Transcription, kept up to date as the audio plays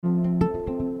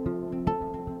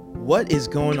What is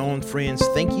going on, friends?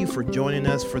 Thank you for joining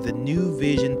us for the New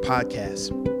Vision podcast.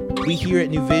 We here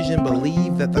at New Vision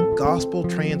believe that the gospel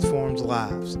transforms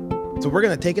lives. So we're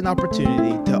going to take an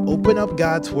opportunity to open up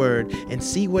God's word and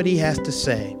see what he has to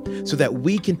say so that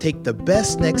we can take the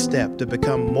best next step to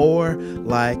become more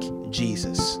like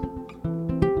Jesus.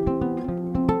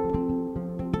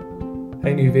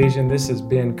 Hey New Vision, this is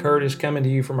Ben Curtis coming to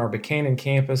you from our Buchanan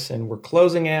campus, and we're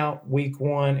closing out week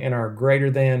 1 in our Greater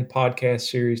Than podcast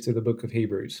series through the book of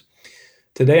Hebrews.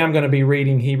 Today I'm going to be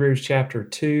reading Hebrews chapter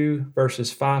 2,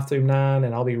 verses 5 through 9,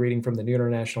 and I'll be reading from the New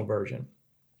International Version.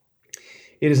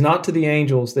 It is not to the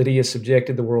angels that he has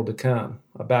subjected the world to come,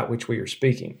 about which we are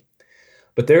speaking.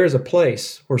 But there is a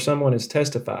place where someone has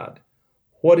testified,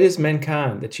 "What is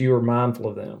mankind that you are mindful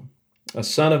of them? A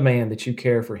son of man that you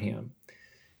care for him?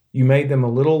 You made them a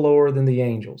little lower than the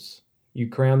angels. You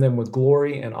crowned them with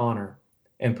glory and honor,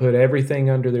 and put everything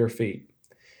under their feet.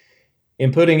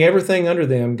 In putting everything under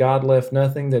them, God left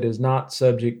nothing that is not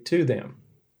subject to them.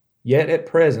 Yet at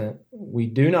present, we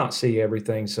do not see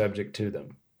everything subject to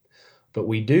them. But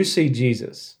we do see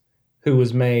Jesus, who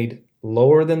was made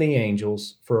lower than the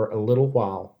angels for a little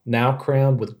while, now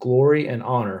crowned with glory and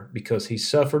honor because he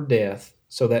suffered death,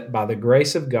 so that by the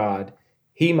grace of God,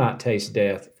 he might taste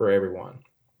death for everyone."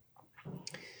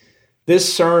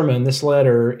 This sermon, this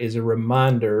letter, is a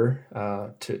reminder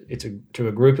to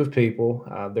a group of people.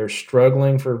 They're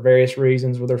struggling for various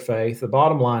reasons with their faith. The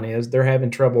bottom line is they're having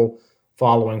trouble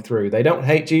following through. They don't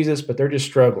hate Jesus, but they're just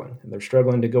struggling. They're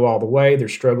struggling to go all the way. They're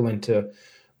struggling to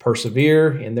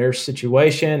persevere in their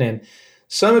situation. And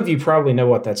some of you probably know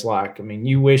what that's like. I mean,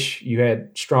 you wish you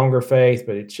had stronger faith,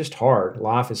 but it's just hard.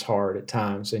 Life is hard at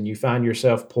times, and you find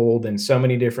yourself pulled in so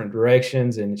many different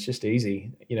directions, and it's just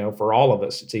easy, for all of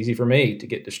us. It's easy for me to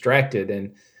get distracted,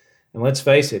 and let's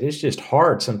face it, it's just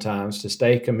hard sometimes to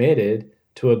stay committed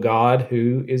to a God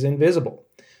who is invisible.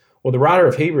 Well, the writer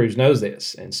of Hebrews knows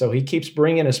this, and so he keeps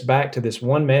bringing us back to this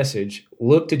one message: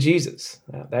 look to Jesus.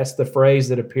 That's the phrase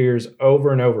that appears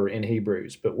over and over in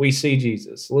Hebrews. But we see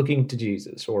Jesus, looking to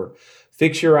Jesus, or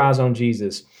fix your eyes on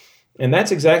Jesus. And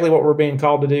that's exactly what we're being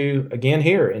called to do again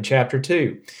here in chapter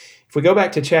 2. If we go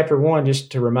back to chapter 1,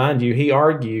 just to remind you, he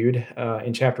argued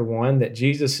in chapter 1 that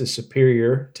Jesus is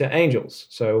superior to angels.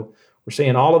 So we're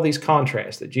seeing all of these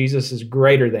contrasts, that Jesus is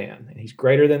greater than, and he's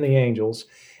greater than the angels.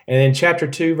 And in chapter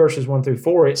 2, verses 1 through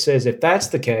 4, it says, if that's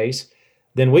the case,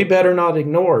 then we better not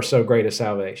ignore so great a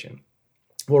salvation.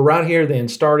 Well, right here then,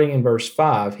 starting in verse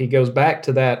 5, he goes back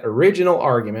to that original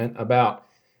argument about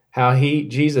how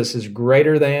Jesus is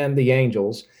greater than the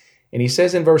angels. And he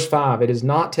says in verse 5, it is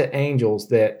not to angels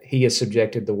that he has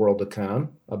subjected the world to come,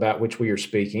 about which we are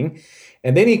speaking.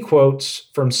 And then he quotes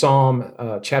from Psalm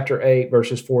chapter 8,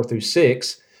 verses 4 through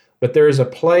 6, but there is a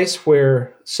place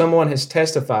where someone has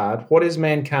testified, "What is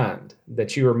mankind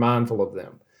that you are mindful of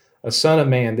them? A son of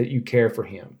man that you care for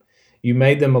him. You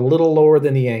made them a little lower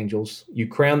than the angels. You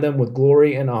crowned them with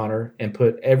glory and honor and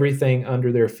put everything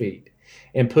under their feet.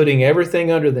 In putting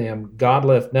everything under them, God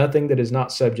left nothing that is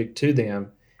not subject to them.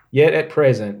 Yet at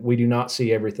present, we do not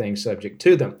see everything subject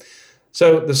to them."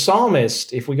 So the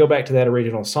psalmist, if we go back to that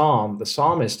original psalm, the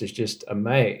psalmist is just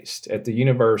amazed at the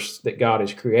universe that God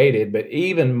has created. But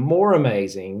even more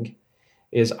amazing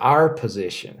is our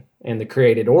position in the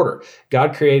created order.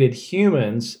 God created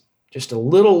humans just a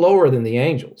little lower than the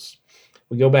angels.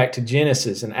 We go back to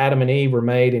Genesis, and Adam and Eve were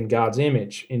made in God's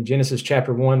image. In Genesis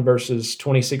chapter 1, verses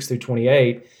 26 through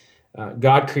 28,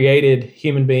 God created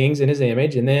human beings in his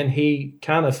image, and then he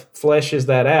kind of fleshes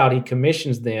that out. He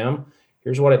commissions them.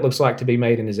 Here's what it looks like to be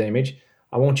made in his image.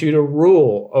 I want you to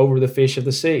rule over the fish of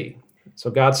the sea.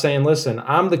 So God's saying, listen,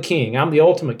 I'm the king. I'm the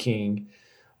ultimate king,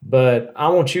 but I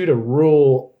want you to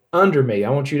rule under me.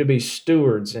 I want you to be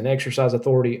stewards and exercise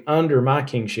authority under my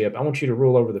kingship. I want you to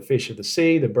rule over the fish of the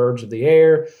sea, the birds of the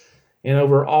air, and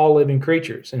over all living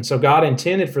creatures. And so God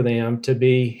intended for them to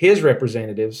be his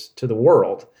representatives to the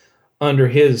world under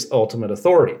his ultimate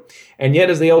authority. And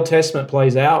yet, as the Old Testament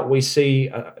plays out, we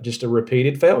see just a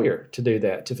repeated failure to do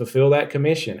that, to fulfill that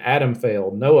commission. Adam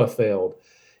failed, Noah failed,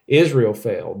 Israel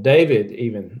failed, David,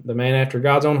 even the man after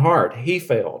God's own heart, he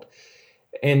failed.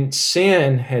 And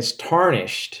sin has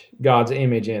tarnished God's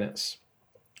image in us.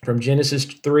 From Genesis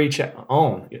 3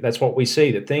 on, that's what we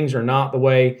see, that things are not the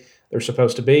way they're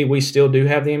supposed to be. We still do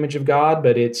have the image of God,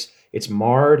 but it's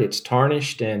marred, it's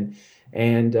tarnished,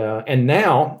 and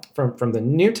now, from the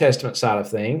New Testament side of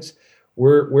things,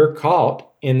 we're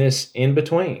caught in this in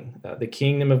between. The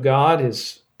kingdom of God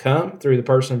has come through the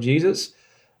person of Jesus,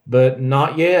 but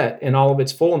not yet in all of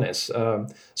its fullness.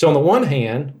 So on the one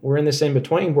hand, we're in this in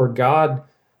between where God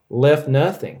left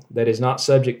nothing that is not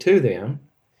subject to them,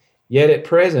 Yet at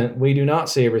present, we do not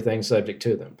see everything subject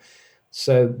to them.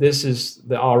 So this is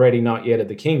the already not yet of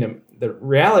the kingdom. The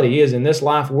reality is in this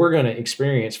life, we're going to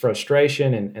experience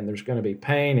frustration and there's going to be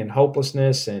pain and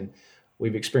hopelessness. And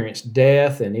we've experienced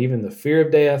death and even the fear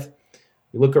of death.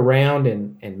 You look around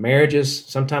and marriages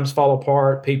sometimes fall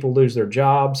apart. People lose their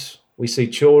jobs. We see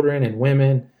children and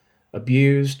women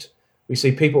abused. We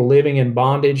see people living in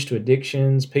bondage to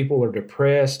addictions. People are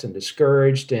depressed and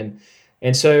discouraged.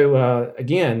 And so,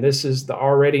 again, this is the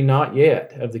already not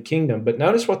yet of the kingdom. But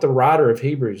notice what the writer of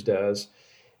Hebrews does.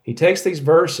 He takes these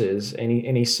verses and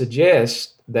he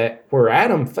suggests that where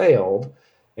Adam failed,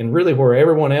 and really where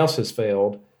everyone else has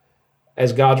failed,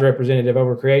 as God's representative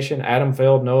over creation, Adam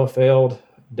failed, Noah failed,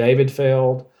 David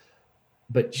failed,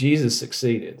 but Jesus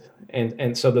succeeded.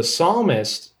 And so the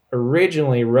psalmist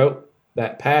originally wrote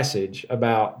that passage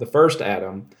about the first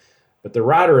Adam, but the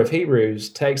writer of Hebrews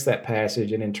takes that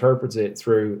passage and interprets it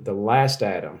through the last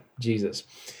Adam, Jesus.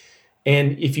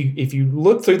 And if you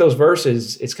look through those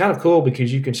verses, it's kind of cool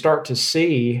because you can start to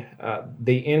see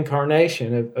the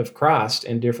incarnation of Christ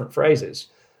in different phrases.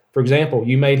 For example,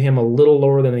 you made him a little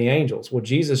lower than the angels. Well,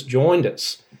 Jesus joined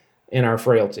us in our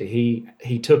frailty.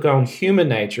 He took on human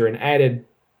nature and added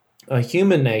a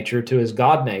human nature to his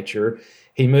God nature.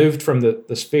 He moved from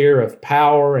the sphere of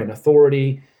power and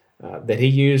authority that he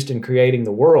used in creating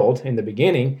the world in the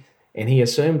beginning, and he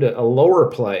assumed a lower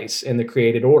place in the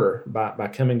created order by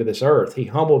coming to this earth. He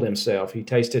humbled himself. He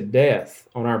tasted death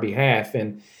on our behalf.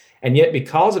 And yet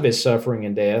because of his suffering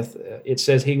and death, it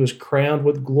says he was crowned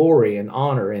with glory and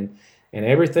honor, and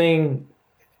everything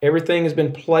has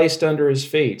been placed under his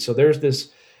feet. So there's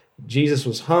this, Jesus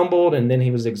was humbled and then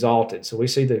he was exalted. So we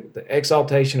see the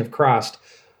exaltation of Christ.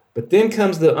 But then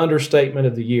comes the understatement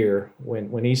of the year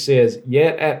when he says,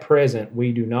 yet at present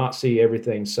we do not see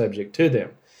everything subject to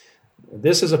them.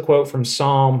 This is a quote from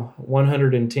Psalm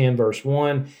 110, verse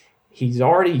 1. He's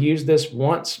already used this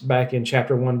once back in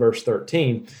chapter 1, verse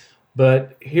 13.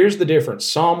 But here's the difference.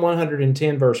 Psalm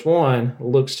 110, verse 1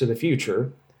 looks to the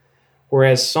future,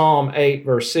 whereas Psalm 8,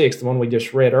 verse 6, the one we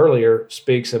just read earlier,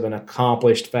 speaks of an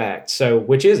accomplished fact. So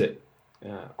which is it?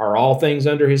 Are all things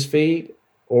under his feet?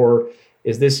 Or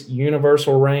is this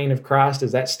universal reign of Christ,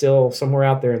 is that still somewhere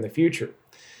out there in the future?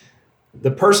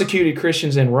 The persecuted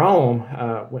Christians in Rome,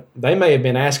 they may have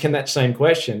been asking that same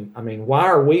question. I mean, why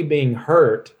are we being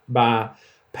hurt by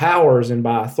powers and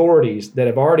by authorities that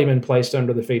have already been placed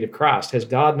under the feet of Christ? Has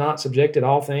God not subjected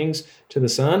all things to the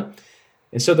Son?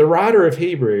 And so the writer of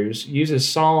Hebrews uses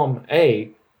Psalm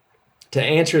 8 to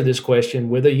answer this question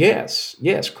with a yes.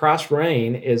 Yes, Christ's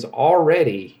reign is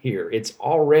already here. It's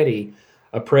already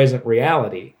a present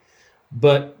reality.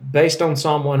 But based on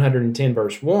Psalm 110,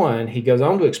 verse 1, he goes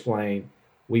on to explain,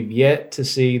 we've yet to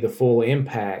see the full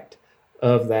impact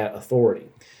of that authority.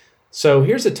 So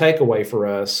here's a takeaway for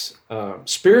us.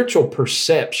 Spiritual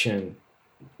perception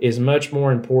is much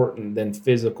more important than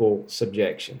physical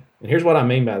subjection. And here's what I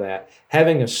mean by that.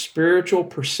 Having a spiritual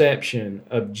perception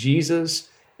of Jesus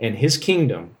and his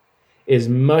kingdom is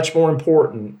much more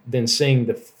important than seeing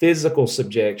the physical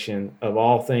subjection of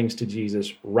all things to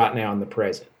Jesus right now in the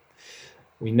present.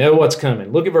 We know what's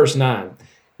coming. Look at verse 9.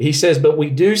 He says, but we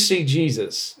do see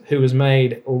Jesus, who was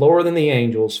made lower than the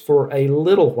angels for a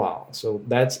little while. So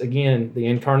that's, again, the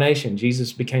incarnation.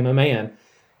 Jesus became a man.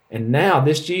 And now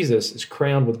this Jesus is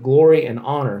crowned with glory and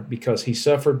honor because he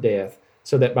suffered death,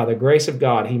 so that by the grace of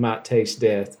God he might taste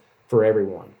death for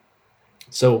everyone.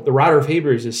 So the writer of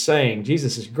Hebrews is saying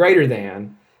Jesus is greater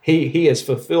than. He has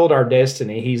fulfilled our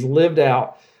destiny. He's lived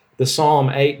out the Psalm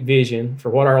 8 vision for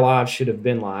what our lives should have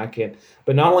been like.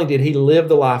 But not only did he live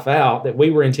the life out that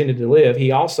we were intended to live,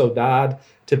 he also died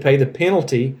to pay the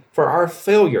penalty for our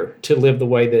failure to live the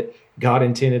way that God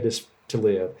intended us to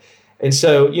live. And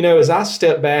so, as I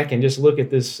step back and just look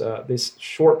at this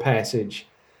short passage,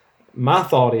 my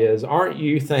thought is, aren't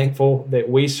you thankful that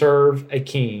we serve a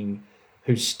king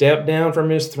who stepped down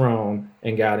from his throne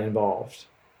and got involved?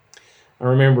 I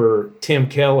remember Tim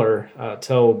Keller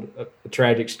told a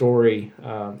tragic story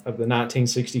of the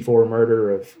 1964 murder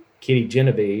of Kitty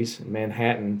Genovese in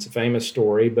Manhattan. It's a famous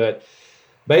story, but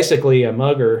basically a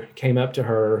mugger came up to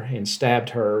her and stabbed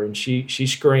her, and she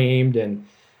screamed and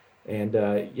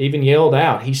even yelled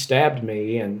out, "He stabbed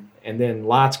me!" And then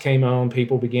lights came on.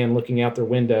 People began looking out their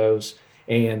windows,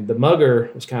 and the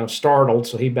mugger was kind of startled,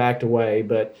 so he backed away.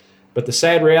 But the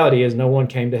sad reality is no one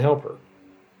came to help her.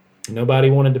 Nobody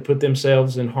wanted to put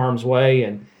themselves in harm's way.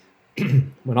 And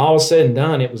when all was said and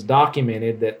done, it was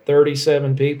documented that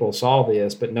 37 people saw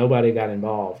this, but nobody got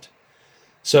involved.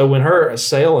 So when her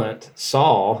assailant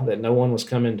saw that no one was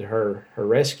coming to her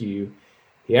rescue,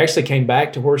 He actually came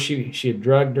back to where she had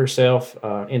drugged herself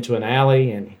into an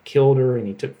alley, and he killed her, and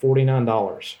he took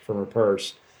 $49 from her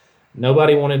purse.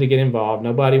 Nobody wanted to get involved.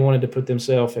 Nobody wanted to put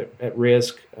themselves at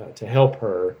risk to help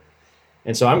her.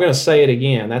 And so I'm going to say it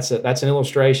again. That's an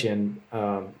illustration.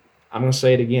 I'm going to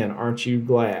say it again. Aren't you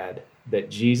glad that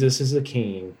Jesus is the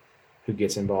King who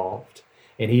gets involved?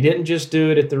 And he didn't just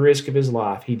do it at the risk of his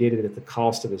life. He did it at the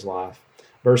cost of his life.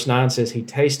 Verse 9 says he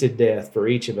tasted death for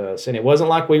each of us. And it wasn't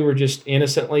like we were just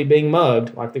innocently being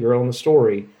mugged like the girl in the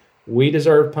story. We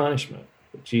deserved punishment,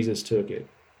 but Jesus took it.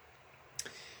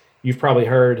 You've probably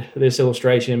heard this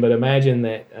illustration, but imagine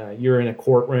that you're in a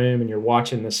courtroom and you're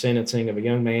watching the sentencing of a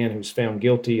young man who's found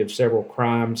guilty of several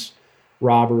crimes,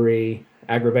 robbery,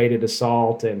 aggravated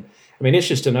assault. And I mean, it's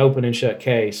just an open and shut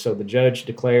case. So the judge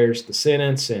declares the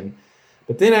sentence,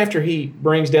 but then after he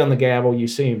brings down the gavel, you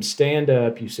see him stand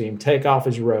up, you see him take off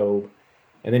his robe,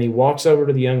 and then he walks over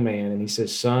to the young man and he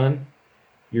says, "Son,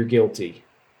 you're guilty,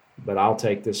 but I'll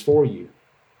take this for you."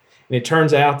 And it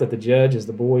turns out that the judge is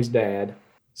the boy's dad.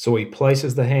 So he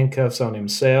places the handcuffs on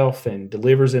himself and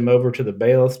delivers him over to the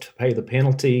bailiff to pay the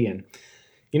penalty. And,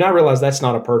 I realize that's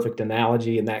not a perfect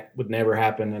analogy and that would never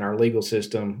happen in our legal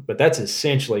system, but that's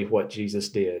essentially what Jesus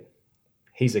did.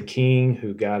 He's a king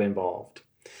who got involved.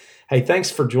 Hey,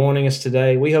 thanks for joining us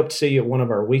today. We hope to see you at one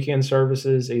of our weekend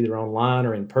services, either online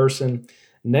or in person.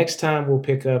 Next time, we'll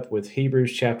pick up with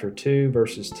Hebrews chapter 2,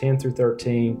 verses 10 through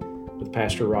 13 with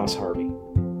Pastor Ross Harvey.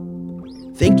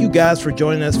 Thank you guys for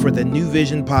joining us for the New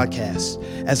Vision podcast.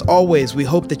 As always, we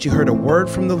hope that you heard a word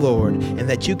from the Lord and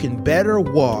that you can better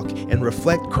walk and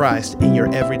reflect Christ in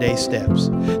your everyday steps.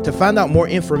 To find out more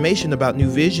information about New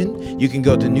Vision, you can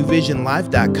go to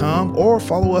newvisionlife.com or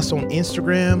follow us on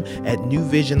Instagram at New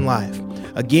Vision Life.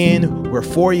 Again, we're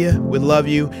for you, we love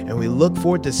you, and we look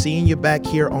forward to seeing you back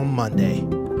here on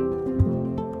Monday.